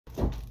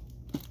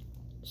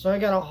So I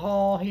got a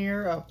haul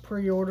here of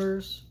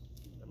pre-orders.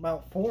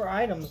 About 4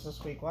 items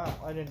this week. Wow,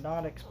 I did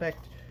not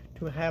expect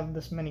to have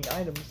this many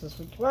items this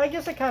week. Well, I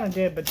guess I kind of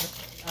did, but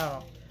just, I don't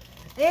know.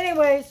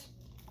 Anyways,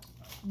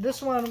 this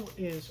one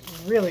is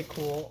really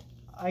cool.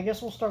 I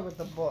guess we'll start with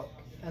the book,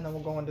 and then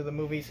we'll go into the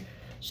movies.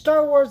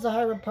 Star Wars: The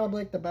High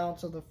Republic, The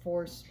Balance of the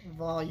Force,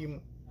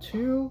 Volume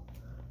 2.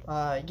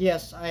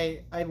 Yes,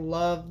 I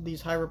love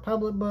these High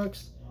Republic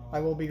books. I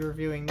will be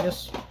reviewing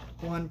this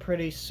one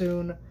pretty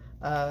soon.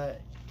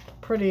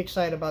 Pretty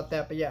excited about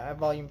that, but yeah, I have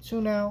Volume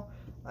 2 now.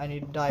 I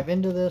need to dive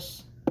into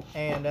this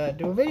and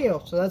do a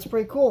video, so that's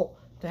pretty cool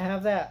to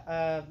have that.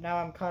 Now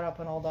I'm caught up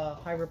on all the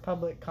High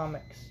Republic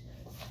comics.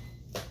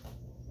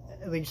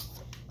 At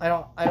least I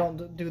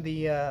don't do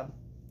the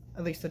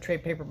at least the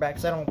trade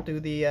paperbacks. I don't do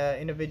the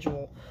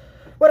individual,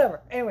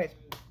 whatever. Anyways,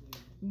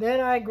 then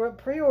I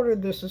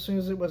pre-ordered this as soon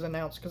as it was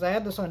announced because I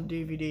had this on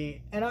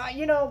DVD, and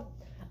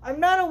I'm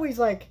not always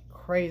like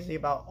crazy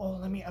about, oh,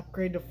 let me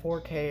upgrade to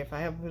 4K if I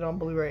have it on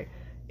Blu-ray.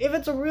 If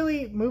it's a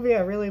movie I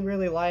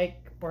really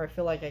like, or I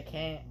feel like I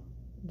can't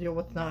deal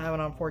with not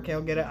having it on 4K,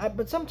 I'll get it.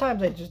 But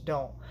sometimes I just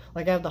don't.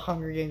 Like, I have the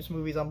Hunger Games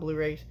movies on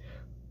Blu-rays.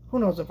 Who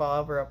knows if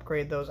I'll ever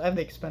upgrade those? I have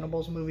the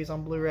Expendables movies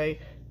on Blu-ray.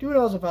 Who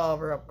knows if I'll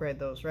ever upgrade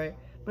those, right?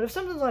 But if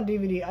something's on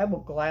DVD, I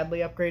will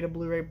gladly upgrade to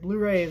Blu-ray.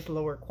 Blu-ray is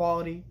lower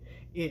quality.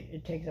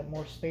 It takes up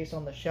more space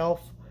on the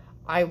shelf.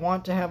 I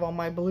want to have all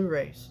my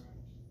Blu-rays.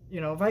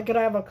 If I could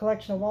have a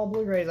collection of all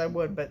Blu-rays, I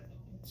would. But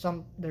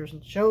there's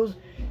shows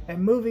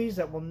and movies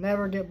that will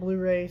never get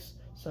Blu-rays.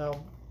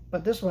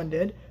 But this one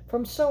did,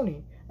 from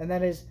Sony, and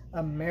that is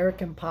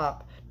American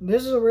Pop.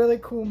 This is a really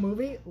cool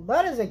movie.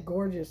 That is a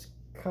gorgeous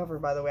cover,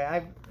 by the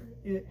way.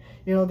 The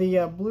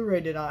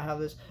Blu-ray did not have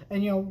this.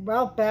 And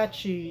Ralph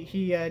Bakshi,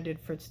 he did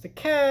Fritz the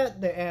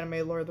Cat, the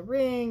anime Lord of the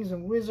Rings,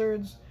 and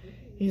Wizards.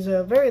 He's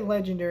a very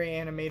legendary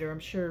animator. I'm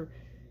sure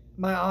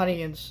my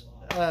audience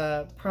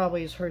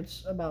probably has heard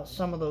about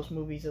some of those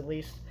movies at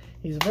least.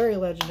 He's a very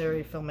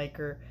legendary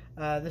filmmaker.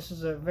 This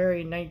is a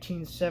very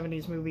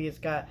 1970s movie. It's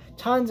got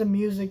tons of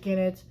music in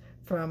it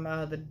from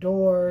The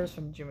Doors,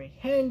 from Jimi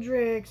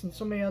Hendrix, and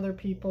so many other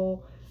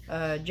people.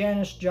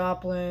 Janis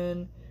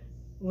Joplin,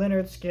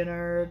 Lynyrd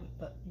Skynyrd,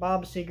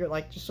 Bob Seger,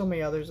 like just so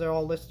many others. They're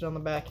all listed on the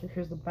back here.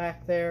 Here's the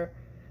back there.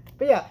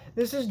 But yeah,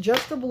 this is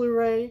just a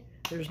Blu-ray.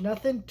 There's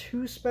nothing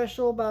too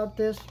special about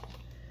this.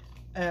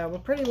 We're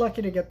pretty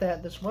lucky to get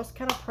that. This was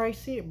kind of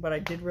pricey, but I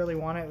did really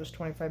want it. It was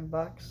 25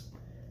 bucks.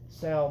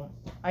 So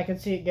I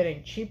could see it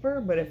getting cheaper,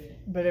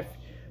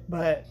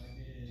 but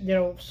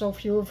so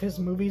few of his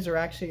movies are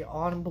actually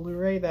on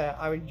Blu-ray that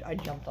I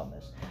jumped on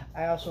this.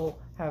 I also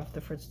have the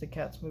Fritz the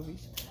Cat's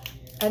movies.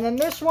 And then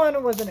this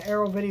one was an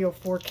Arrow Video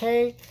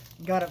 4K.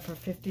 Got it for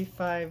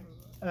 50%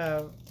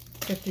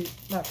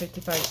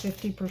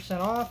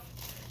 off.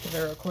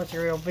 Of course,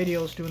 Arrow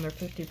Video is doing their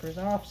 50%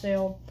 off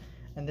sale,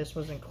 and this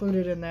was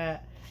included in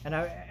that. And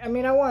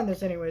I wanted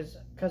this anyways,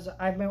 because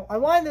I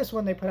wanted this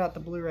when they put out the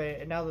Blu-ray,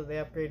 and now that they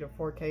upgraded to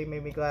 4K,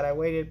 made me glad I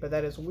waited. But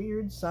that is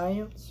weird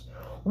science.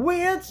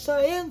 Weird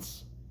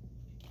science!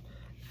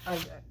 I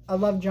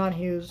love John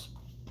Hughes,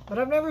 but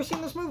I've never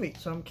seen this movie,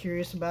 so I'm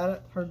curious about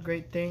it. Heard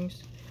great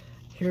things.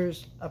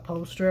 Here's a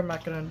poster. I'm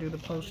not going to undo the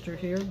poster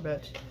here,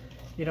 but,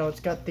 it's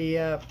got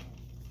the,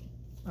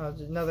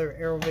 it's another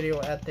Arrow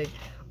Video ad thing.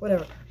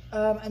 Whatever.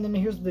 And then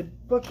here's the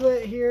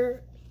booklet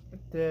here.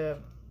 The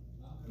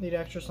need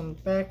extras on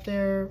the back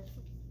there.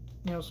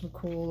 Some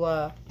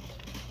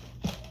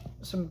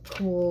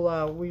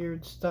cool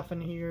weird stuff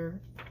in here.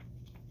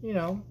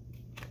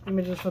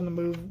 Images from the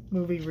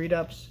movie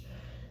read-ups.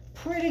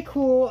 Pretty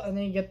cool. And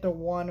then you get the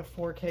one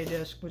 4K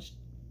disc, which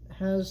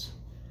has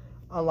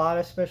a lot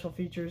of special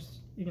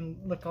features. You can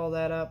look all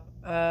that up.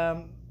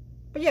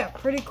 But yeah,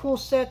 pretty cool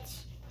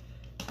sets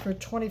for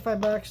 25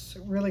 bucks.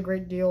 Really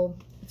great deal.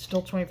 It's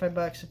still 25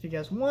 bucks if you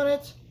guys want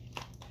it.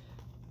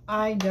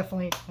 I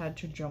definitely had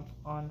to jump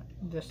on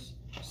this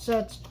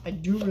set. I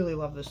do really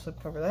love this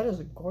slipcover. That is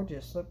a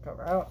gorgeous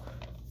slipcover.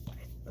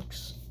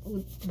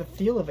 The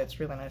feel of it's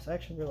really nice. I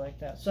actually really like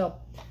that. So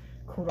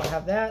cool to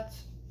have that.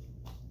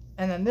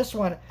 And then this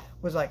one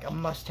was like a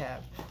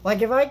must-have.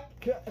 Like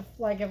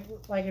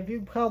if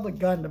you held a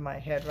gun to my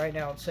head right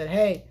now and said,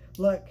 "Hey,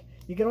 look,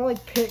 you can only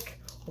pick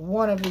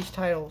one of these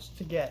titles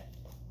to get,"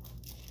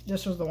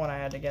 this was the one I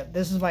had to get.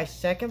 This is my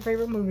second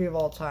favorite movie of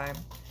all time.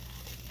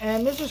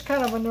 And this was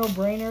kind of a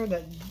no-brainer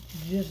that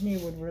Disney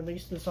would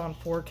release this on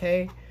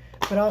 4K.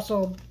 But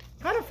also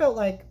kind of felt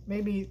like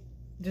maybe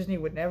Disney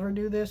would never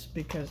do this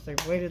because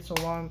they've waited so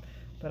long.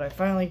 But they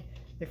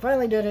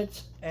finally did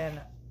it.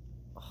 And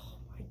oh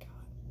my god.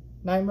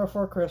 Nightmare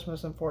Before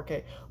Christmas in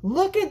 4K.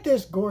 Look at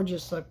this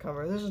gorgeous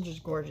slipcover. This is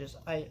just gorgeous.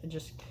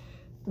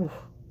 Oof.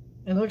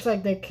 It looks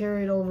like they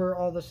carried over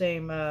all the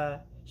same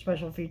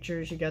special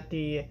features. You got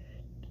the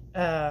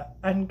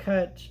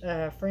uncut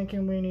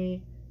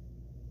Frankenweenie,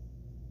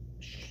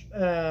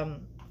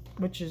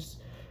 which is,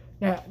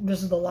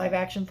 this is the live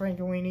action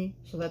Frankenweenie,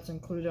 so that's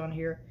included on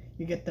here.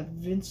 You get the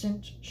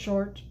Vincent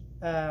short,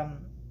 I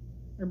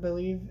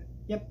believe,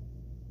 yep.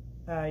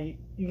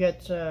 You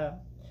get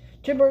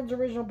Tim Burton's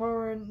original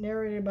Power Rangers,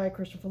 narrated by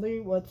Christopher Lee.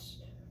 What's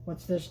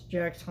This?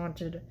 Jack's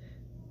Haunted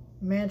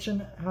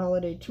Mansion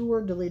Holiday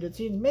Tour, deleted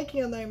scenes,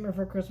 Making a Nightmare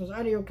for Christmas,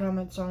 audio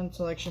comment, song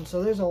selection.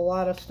 So there's a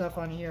lot of stuff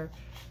on here.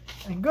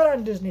 And good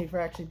on Disney for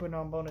actually putting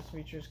on bonus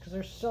features, because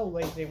they're so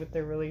lazy with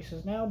their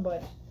releases now.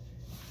 But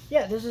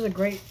yeah, this is a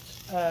great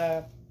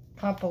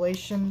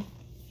compilation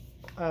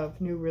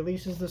of new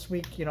releases this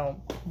week. You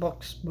know,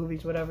 books,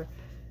 movies, whatever.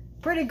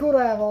 Pretty cool to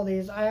have all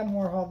these. I have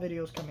more haul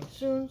videos coming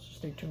soon, so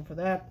stay tuned for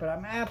that. But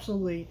I'm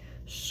absolutely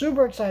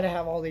super excited to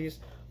have all these.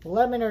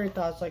 Let me know your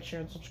thoughts, like, share,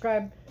 and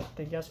subscribe.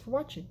 Thank you guys for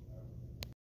watching.